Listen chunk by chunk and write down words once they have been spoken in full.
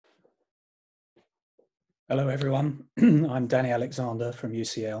Hello everyone, I'm Danny Alexander from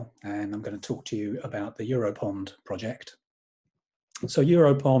UCL and I'm going to talk to you about the EuroPOND project. So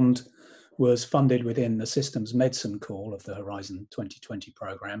EuroPOND was funded within the Systems Medicine Call of the Horizon 2020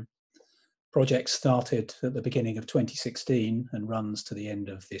 programme. Project started at the beginning of 2016 and runs to the end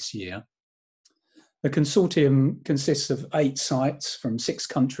of this year. The consortium consists of 8 sites from 6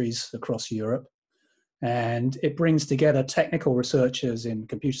 countries across Europe, and it brings together technical researchers in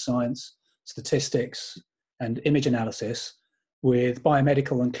computer science, statistics, and image analysis with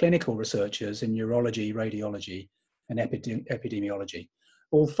biomedical and clinical researchers in neurology, radiology, and epidemiology,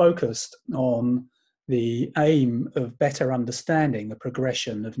 all focused on the aim of better understanding the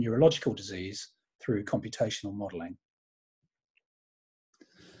progression of neurological disease through computational modelling.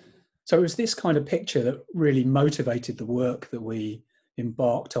 So it was this kind of picture that really motivated the work that we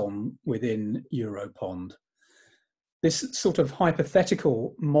embarked on within EuroPOND. This sort of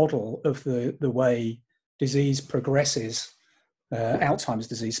hypothetical model of the way disease progresses, Alzheimer's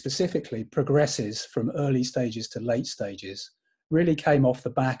disease specifically, progresses from early stages to late stages, really came off the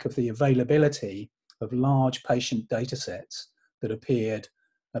back of the availability of large patient data sets that appeared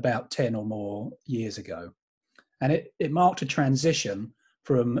about 10 or more years ago. And it marked a transition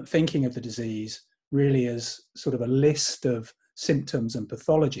from thinking of the disease really as sort of a list of symptoms and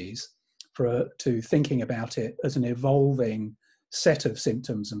pathologies to thinking about it as an evolving set of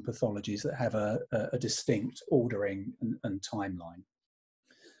symptoms and pathologies that have a distinct ordering and timeline.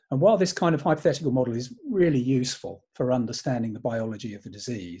 And while this kind of hypothetical model is really useful for understanding the biology of the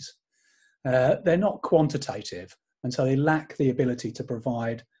disease, they're not quantitative, and so they lack the ability to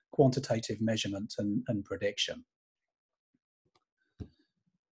provide quantitative measurement and prediction.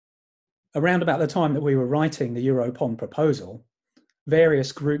 Around about the time that we were writing the EuroPOND proposal,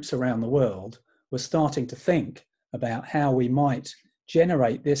 various groups around the world were starting to think about how we might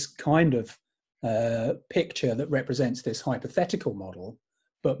generate this kind of picture that represents this hypothetical model,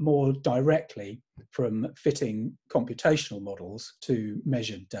 but more directly from fitting computational models to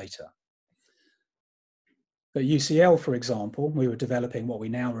measured data. At UCL, for example, we were developing what we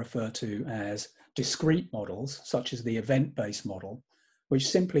now refer to as discrete models, such as the event-based model, which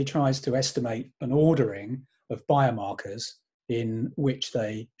simply tries to estimate an ordering of biomarkers in which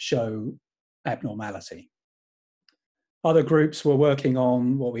they show abnormality. Other groups were working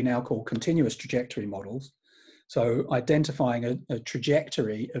on what we now call continuous trajectory models, so identifying a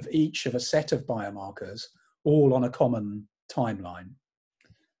trajectory of each of a set of biomarkers, all on a common timeline.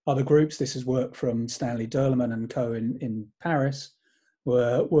 Other groups, this is work from Stanley Durleman and co in Paris,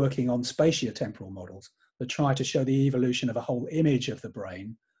 were working on spatiotemporal models that try to show the evolution of a whole image of the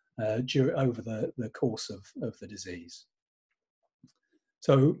brain over the course of the disease.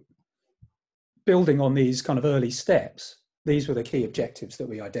 So building on these kind of early steps, these were the key objectives that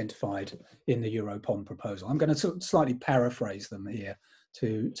we identified in the EuroPOND proposal. I'm going to slightly paraphrase them here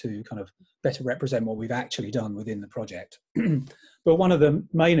to kind of better represent what we've actually done within the project. But one of the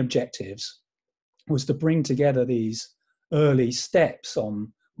main objectives was to bring together these early steps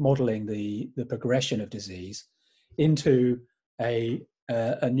on modelling the progression of disease into a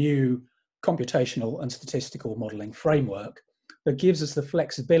new computational and statistical modelling framework that gives us the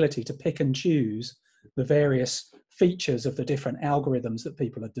flexibility to pick and choose the various features of the different algorithms that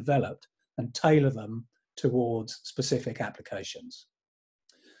people have developed and tailor them towards specific applications.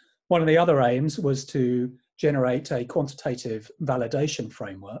 One of the other aims was to generate a quantitative validation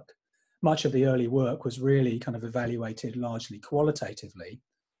framework. Much of the early work was really kind of evaluated largely qualitatively,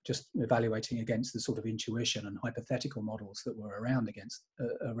 just evaluating against the sort of intuition and hypothetical models that were around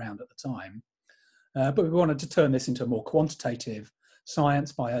at the time. But we wanted to turn this into a more quantitative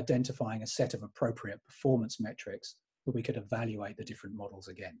science by identifying a set of appropriate performance metrics that we could evaluate the different models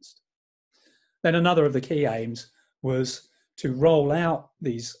against. Then another of the key aims was to roll out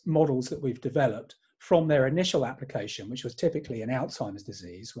these models that we've developed from their initial application, which was typically in Alzheimer's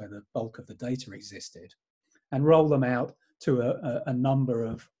disease, where the bulk of the data existed, and roll them out to a number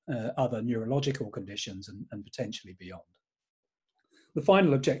of other neurological conditions and potentially beyond. The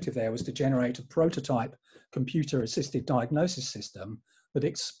final objective there was to generate a prototype computer-assisted diagnosis system that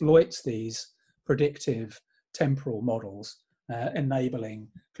exploits these predictive temporal models, enabling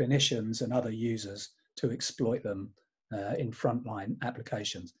clinicians and other users to exploit them in frontline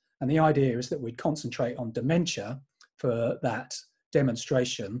applications. And the idea is that we'd concentrate on dementia for that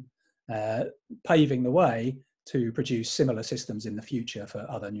demonstration, paving the way to produce similar systems in the future for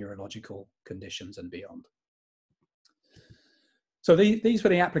other neurological conditions and beyond. So these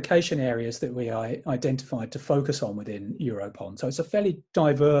were the application areas that we identified to focus on within EuroPOND. So it's a fairly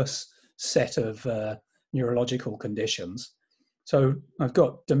diverse set of neurological conditions. So I've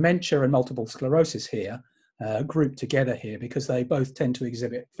got dementia and multiple sclerosis here, grouped together here because they both tend to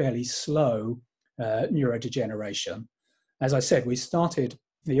exhibit fairly slow neurodegeneration. As I said,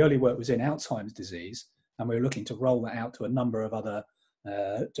 the early work was in Alzheimer's disease, and we were looking to roll that out to a number of other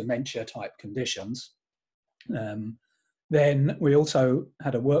dementia type conditions. Then we also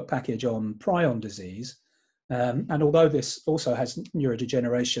had a work package on prion disease. And although this also has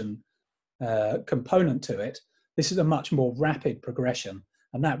neurodegeneration component to it, this is a much more rapid progression.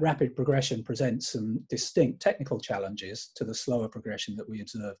 And that rapid progression presents some distinct technical challenges to the slower progression that we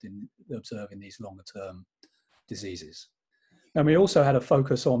observe in these longer term diseases. And we also had a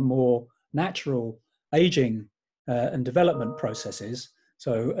focus on more natural aging and development processes.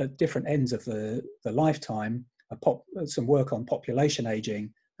 So at different ends of the lifetime, some work on population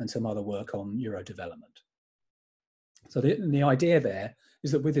aging and some other work on neurodevelopment. So the idea there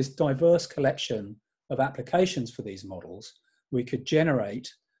is that with this diverse collection of applications for these models, we could generate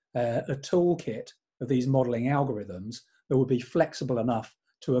a toolkit of these modeling algorithms that would be flexible enough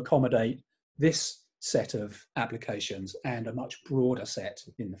to accommodate this set of applications and a much broader set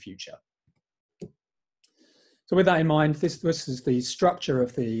in the future. So with that in mind, this is the structure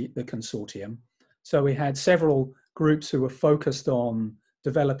of the consortium. So we had several groups who were focused on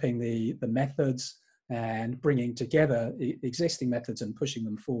developing the methods and bringing together the existing methods and pushing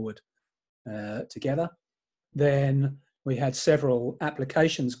them forward together. Then we had several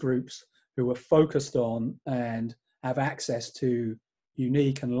applications groups who were focused on and have access to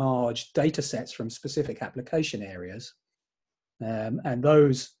unique and large data sets from specific application areas. And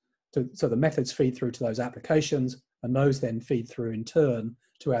those, so the methods feed through to those applications, and those then feed through in turn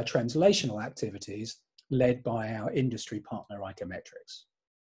to our translational activities led by our industry partner Icometrics.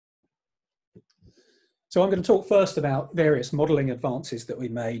 So I'm going to talk first about various modelling advances that we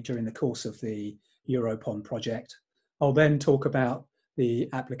made during the course of the EuroPOND project. I'll then talk about the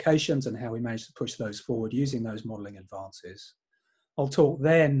applications and how we managed to push those forward using those modelling advances. I'll talk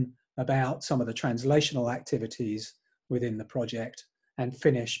then about some of the translational activities within the project and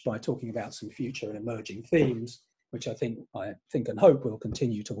finish by talking about some future and emerging themes, which I think and hope we'll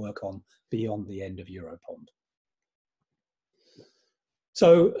continue to work on beyond the end of EuroPOND.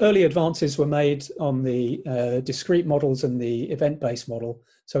 So early advances were made on the discrete models and the event-based model.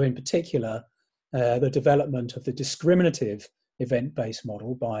 So in particular, the development of the discriminative event-based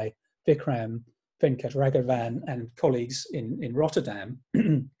model by Vikram Venkatraghavan and colleagues in Rotterdam.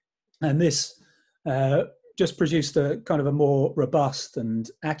 And this just produced a kind of a more robust and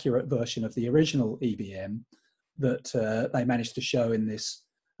accurate version of the original EBM that they managed to show in this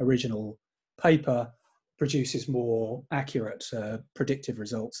original paper, produces more accurate predictive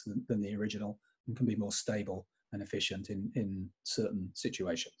results than the original and can be more stable and efficient in certain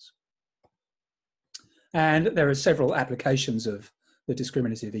situations. And there are several applications of the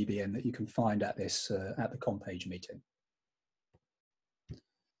discriminative EBM that you can find at this at the CompAge meeting.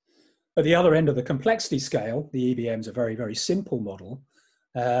 At the other end of the complexity scale, the EBM is a very, very simple model.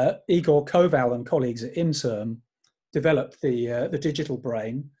 Igor Koval and colleagues at IMSERM developed the digital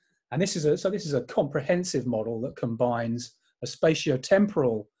brain. And this is a comprehensive model that combines a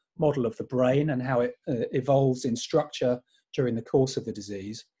spatiotemporal model of the brain and how it evolves in structure during the course of the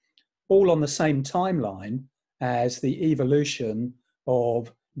disease, all on the same timeline as the evolution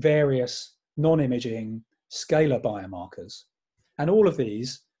of various non-imaging scalar biomarkers. And all of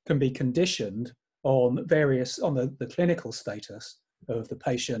these can be conditioned on the clinical status of the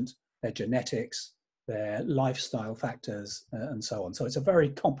patient, their genetics, their lifestyle factors, and so on. So it's a very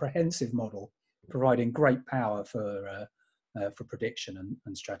comprehensive model, providing great power for prediction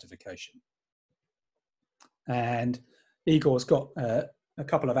and stratification. And Igor's got a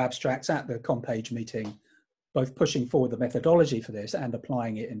couple of abstracts at the CompAge meeting, both pushing forward the methodology for this and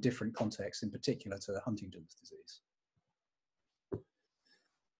applying it in different contexts, in particular to Huntington's disease.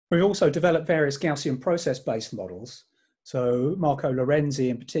 We've also developed various Gaussian process-based models. So Marco Lorenzi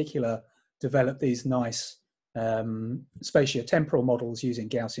in particular developed these nice spatiotemporal models using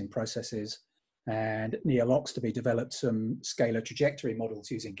Gaussian processes, and Neil Oxtoby developed some scalar trajectory models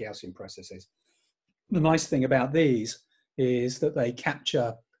using Gaussian processes. The nice thing about these is that they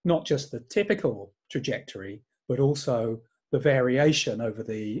capture not just the typical trajectory, but also the variation over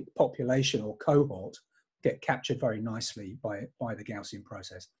the population or cohort get captured very nicely by the Gaussian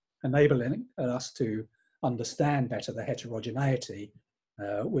process, enabling us to understand better the heterogeneity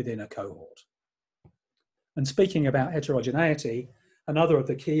within a cohort. And speaking about heterogeneity, another of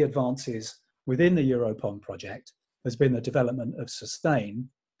the key advances within the EuroPOND project has been the development of sustain.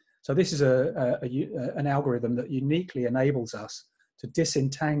 So this is an algorithm that uniquely enables us to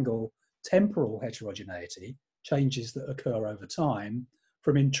disentangle temporal heterogeneity, changes that occur over time,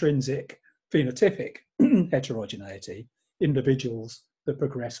 from intrinsic phenotypic heterogeneity, individuals that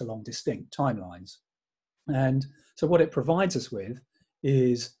progress along distinct timelines. And so what it provides us with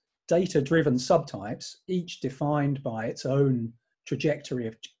is data-driven subtypes, each defined by its own trajectory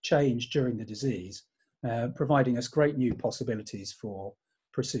of change during the disease, providing us great new possibilities for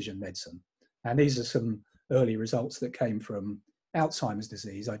precision medicine. And these are some early results that came from Alzheimer's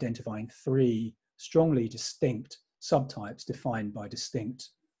disease, identifying 3 strongly distinct subtypes defined by distinct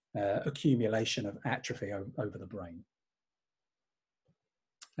accumulation of atrophy over the brain.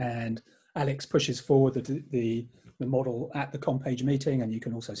 And Alex pushes forward the model at the CompAge meeting, and you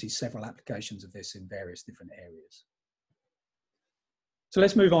can also see several applications of this in various different areas. So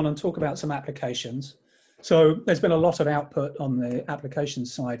let's move on and talk about some applications. So there's been a lot of output on the application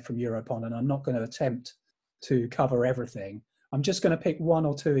side from EuroPOND, and I'm not going to attempt to cover everything. I'm just going to pick 1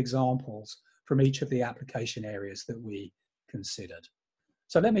 or 2 examples from each of the application areas that we considered.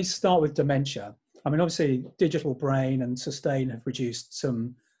 So let me start with dementia. I mean, obviously, digital brain and Sustain have produced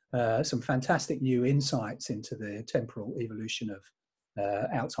some fantastic new insights into the temporal evolution of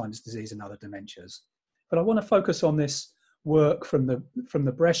Alzheimer's disease and other dementias. But I want to focus on this work from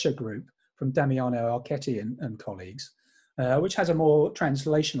the Brescia group, from Damiano Archetti and colleagues, which has a more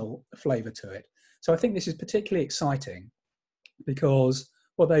translational flavor to it. So I think this is particularly exciting because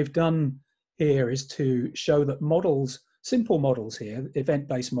what they've done here is to show that models, simple models here,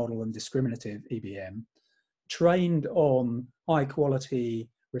 event-based model and discriminative EBM, trained on high quality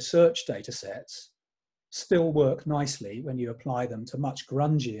research data sets, still work nicely when you apply them to much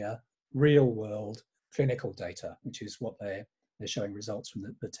grungier real world clinical data, which is what they're showing results from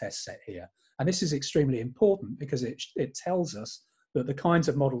the test set here. And this is extremely important because it tells us that the kinds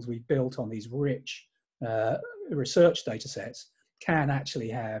of models we've built on these rich research data sets can actually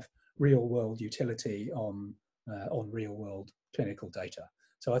have real world utility on real world clinical data.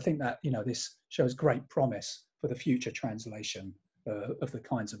 So I think that, you know, this shows great promise for the future translation of the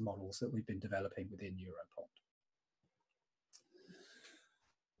kinds of models that we've been developing within EuroPOND.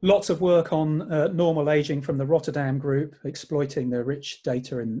 Lots of work on normal aging from the Rotterdam group, exploiting the rich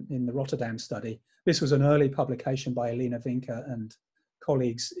data in the Rotterdam study. This was an early publication by Elena Vinca and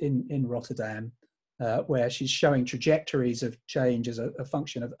colleagues in Rotterdam, where she's showing trajectories of change as a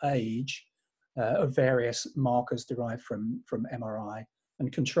function of age of various markers derived from MRI,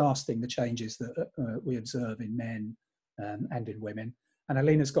 and contrasting the changes that we observe in men and in women. And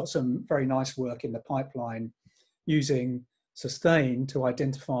Elena's got some very nice work in the pipeline using Sustain to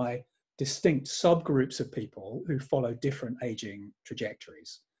identify distinct subgroups of people who follow different aging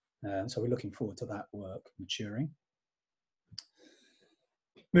trajectories. So we're looking forward to that work maturing.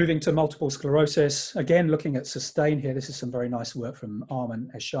 Moving to multiple sclerosis, again looking at Sustain here, this is some very nice work from Arman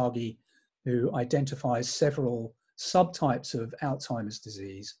Eshaghi, who identifies several subtypes of Alzheimer's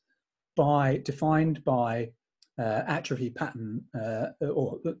disease defined by atrophy pattern,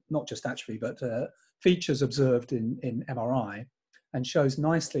 or not just atrophy, but features observed in MRI, and shows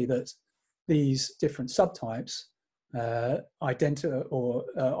nicely that these different subtypes are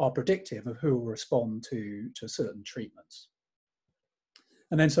predictive of who will respond to certain treatments.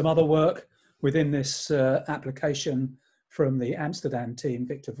 And then some other work within this application from the Amsterdam team,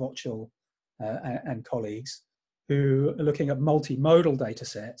 Victor Vochel and colleagues, who are looking at multimodal data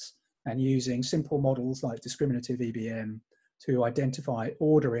sets and using simple models like discriminative EBM to identify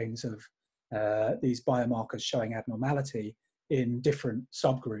orderings of these biomarkers showing abnormality in different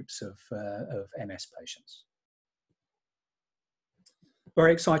subgroups of MS patients.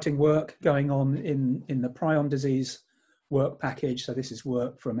 Very exciting work going on in the prion disease work package. So this is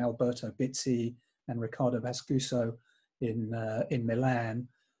work from Alberto Bizzi and Riccardo Bascuso in Milan.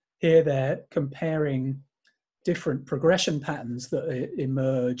 Here they're comparing different progression patterns that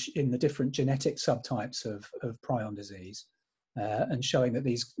emerge in the different genetic subtypes of prion disease, and showing that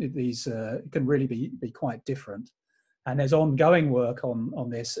these can really be quite different. And there's ongoing work on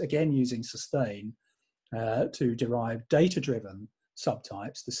this, again using Sustain, to derive data-driven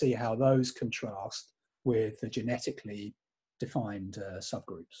subtypes to see how those contrast with the genetically defined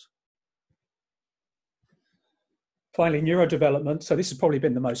subgroups. Finally, neurodevelopment. So this has probably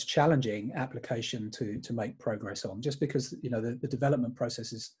been the most challenging application to make progress on, just because, you know, the development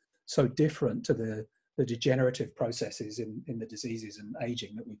process is so different to the degenerative processes in the diseases and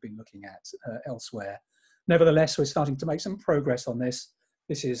aging that we've been looking at elsewhere. Nevertheless, we're starting to make some progress on this.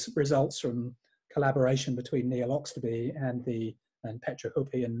 This is results from collaboration between Neil Oxtoby and Petra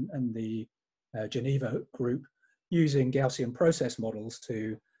Huppi and the Geneva group, using Gaussian process models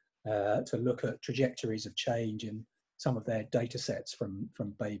to look at trajectories of change in some of their data sets from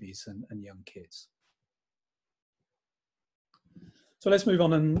babies and young kids. So let's move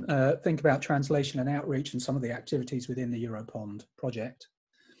on and think about translation and outreach and some of the activities within the EuroPOND project.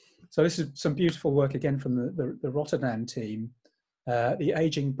 So this is some beautiful work again from the Rotterdam team. The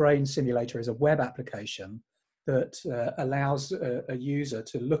Aging Brain Simulator is a web application that allows a user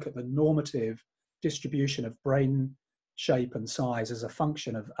to look at the normative distribution of brain shape and size as a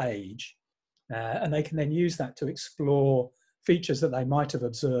function of age. And they can then use that to explore features that they might have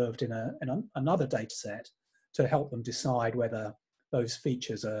observed in another data set to help them decide whether those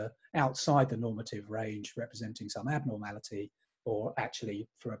features are outside the normative range representing some abnormality, or actually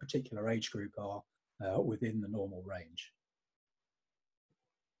for a particular age group are within the normal range.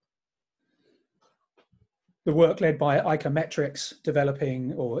 The work led by Icometrics,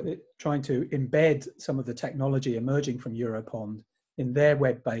 developing or trying to embed some of the technology emerging from EuroPOND in their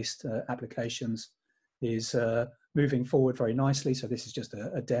web-based applications is moving forward very nicely. So this is just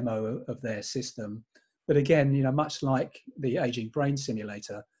a demo of their system. But again, you know, much like the Aging Brain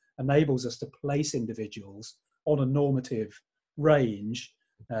Simulator, enables us to place individuals on a normative range,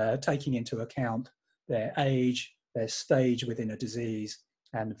 taking into account their age, their stage within a disease,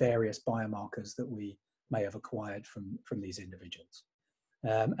 and various biomarkers that we may have acquired from these individuals.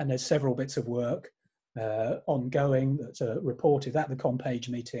 And there's several bits of work ongoing that's reported at the CompAge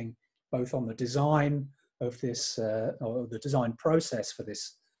meeting, both on the design of this, or the design process for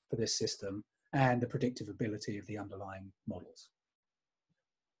this system, and the predictability of the underlying models.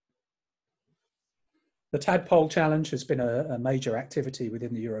 The Tadpole Challenge has been a major activity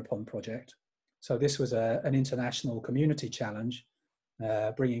within the EuroPOND project. So this was an international community challenge,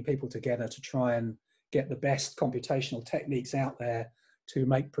 bringing people together to try and get the best computational techniques out there to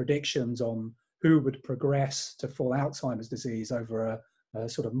make predictions on who would progress to full Alzheimer's disease over a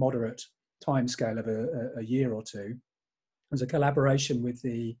sort of moderate timescale of a year or two. There's a collaboration with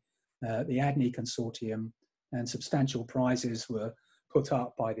the ADNI consortium, and substantial prizes were put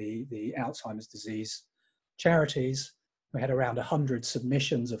up by the Alzheimer's disease charities. We had around 100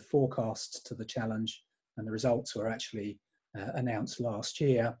 submissions of forecasts to the challenge, and the results were actually announced last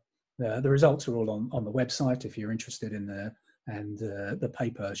year. The results are all on the website if you're interested in there, and the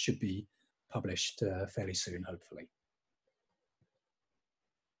paper should be published fairly soon, hopefully.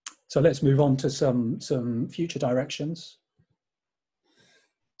 So let's move on to some future directions.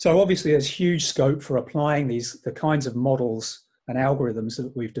 So obviously there's huge scope for applying the kinds of models and algorithms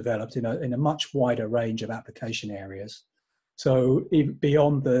that we've developed in a much wider range of application areas. So even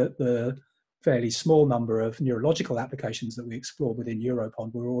beyond the fairly small number of neurological applications that we explored within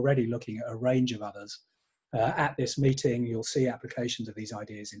EuroPOND, we're already looking at a range of others. At this meeting, you'll see applications of these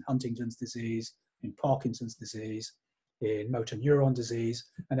ideas in Huntington's disease, in Parkinson's disease, in motor neuron disease,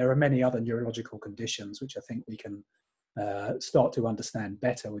 and there are many other neurological conditions which I think we can start to understand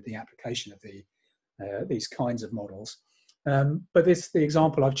better with the application of these kinds of models. But the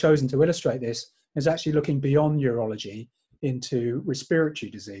example I've chosen to illustrate this is actually looking beyond neurology into respiratory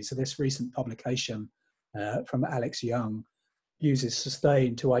disease. So this recent publication from Alex Young uses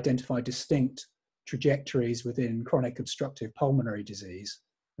SUSTAIN to identify distinct trajectories within chronic obstructive pulmonary disease,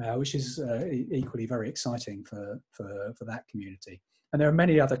 which is equally very exciting for that community. And there are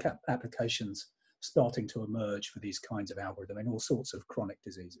many other applications starting to emerge for these kinds of algorithms in all sorts of chronic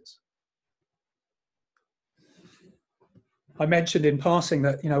diseases. I mentioned in passing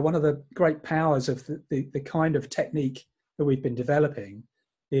that, you know, one of the great powers of the kind of technique that we've been developing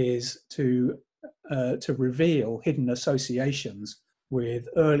is to reveal hidden associations with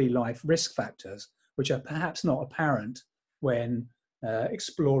early life risk factors, which are perhaps not apparent when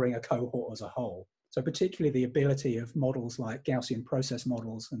exploring a cohort as a whole. So particularly the ability of models like Gaussian process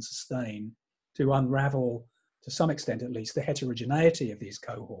models and SUSTAIN to unravel, to some extent at least, the heterogeneity of these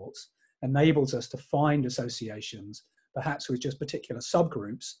cohorts enables us to find associations, perhaps with just particular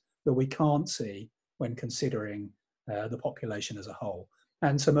subgroups that we can't see when considering the population as a whole.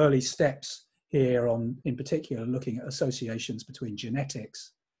 And some early steps here on, in particular, looking at associations between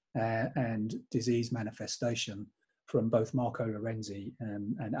genetics and disease manifestation from both Marco Lorenzi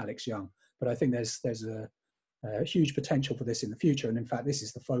and Alex Young. But I think there's a huge potential for this in the future. And in fact, this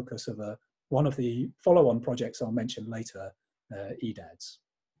is the focus of one of the follow-on projects I'll mention later, EDADS.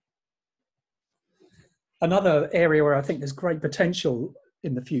 Another area where I think there's great potential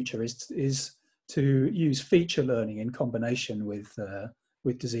in the future is to use feature learning in combination with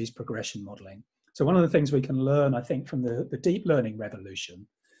disease progression modeling. So one of the things we can learn, I think, from the deep learning revolution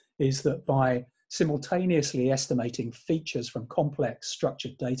is that by simultaneously estimating features from complex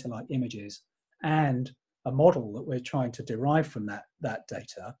structured data like images and a model that we're trying to derive from that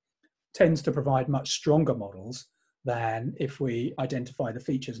data tends to provide much stronger models than if we identify the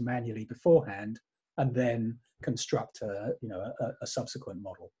features manually beforehand and then construct a subsequent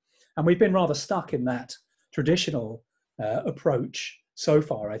model. And we've been rather stuck in that traditional approach so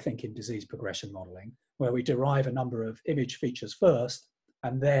far, I think, in disease progression modeling, where we derive a number of image features first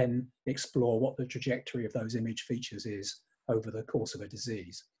and then explore what the trajectory of those image features is over the course of a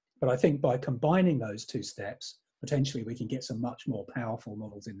disease. But I think by combining those two steps, potentially we can get some much more powerful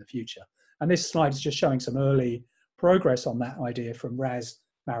models in the future. And this slide is just showing some early progress on that idea from Raz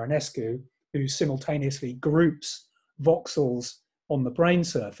Marinescu, who simultaneously groups voxels on the brain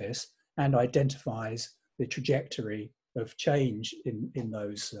surface and identifies the trajectory of change in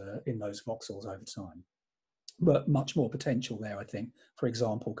those voxels over time. But much more potential there, I think, for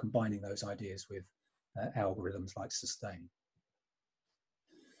example, combining those ideas with algorithms like sustain.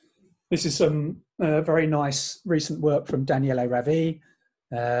 This is some very nice recent work from Daniele Ravi,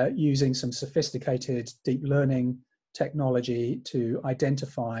 using some sophisticated deep learning technology to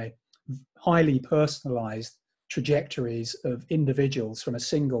identify highly personalized trajectories of individuals from a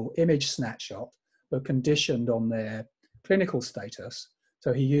single image snapshot, but conditioned on their clinical status.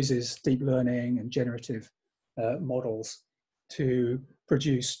 So he uses deep learning and generative models to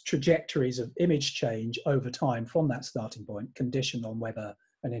produce trajectories of image change over time from that starting point, conditioned on whether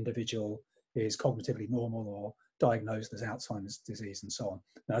an individual is cognitively normal or diagnosed as Alzheimer's disease and so on.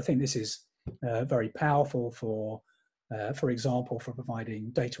 And I think this is very powerful for example, for providing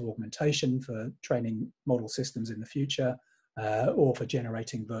data augmentation for training model systems in the future, or for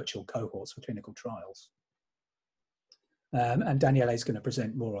generating virtual cohorts for clinical trials. And Daniele is going to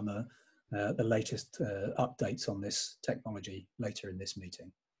present more on the latest updates on this technology later in this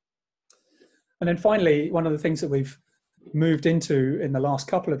meeting. And then finally, one of the things that we've moved into in the last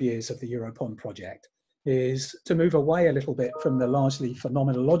couple of years of the EuroPOND project is to move away a little bit from the largely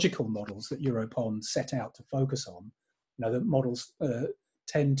phenomenological models that EuroPOND set out to focus on. You know, the models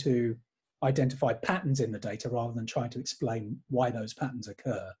tend to identify patterns in the data rather than trying to explain why those patterns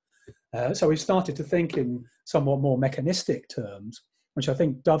occur. So we've started to think in somewhat more mechanistic terms, which I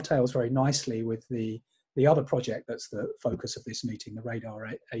think dovetails very nicely with the other project that's the focus of this meeting, the RADAR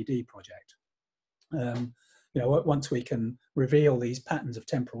AD project. You know, once we can reveal these patterns of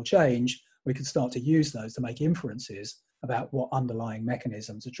temporal change, we can start to use those to make inferences about what underlying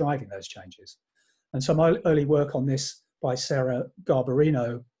mechanisms are driving those changes. And some early work on this by Sarah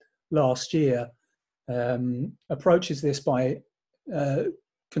Garbarino last year approaches this by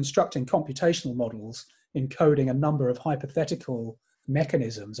constructing computational models encoding a number of hypothetical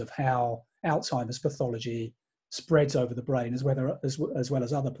mechanisms of how Alzheimer's pathology spreads over the brain, as well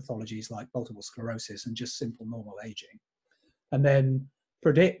as other pathologies like multiple sclerosis and just simple normal aging, and then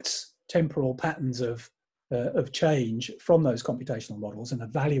predicts temporal patterns of change from those computational models and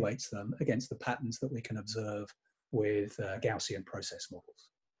evaluates them against the patterns that we can observe with Gaussian process models.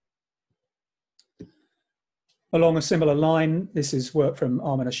 Along a similar line, this is work from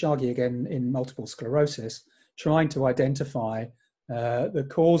Armin Ashagi again in multiple sclerosis, trying to identify the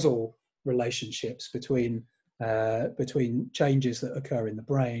causal relationships between changes that occur in the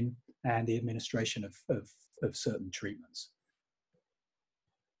brain and the administration of certain treatments.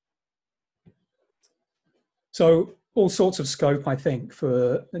 So all sorts of scope, I think,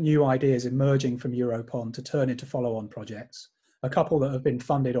 for new ideas emerging from EuroPOND to turn into follow-on projects. A couple that have been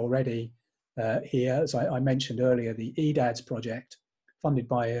funded already here, as I mentioned earlier, the EDADS project, funded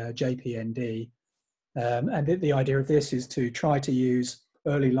by JPND. And the idea of this is to try to use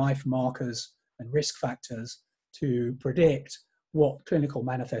early life markers and risk factors to predict what clinical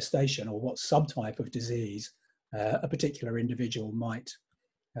manifestation or what subtype of disease a particular individual might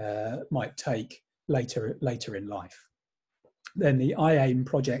take later in life. Then the IAIM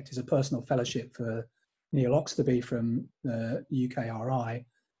project is a personal fellowship for Neil Oxtoby from the UKRI,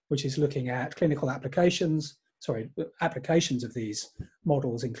 which is looking at clinical applications of these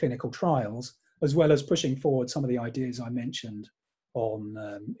models in clinical trials, as well as pushing forward some of the ideas I mentioned on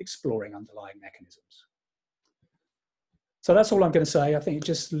exploring underlying mechanisms. So that's all I'm going to say. I think it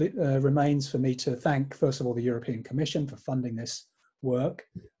just remains for me to thank, first of all, the European Commission for funding this work.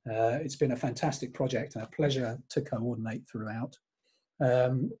 It's been a fantastic project and a pleasure to coordinate throughout.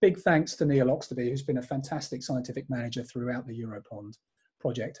 Big thanks to Neil Oxtoby, who's been a fantastic scientific manager throughout the EuroPOND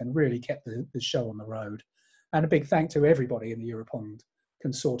project and really kept the show on the road. And a big thank to everybody in the EuroPOND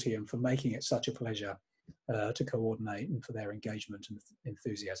consortium for making it such a pleasure to coordinate and for their engagement and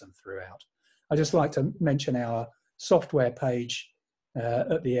enthusiasm throughout. I'd just like to mention our software page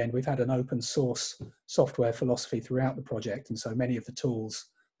at the end. We've had an open source software philosophy throughout the project, and so many of the tools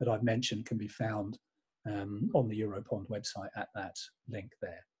that I've mentioned can be found on the EuroPOND website at that link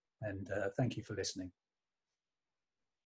there. And thank you for listening.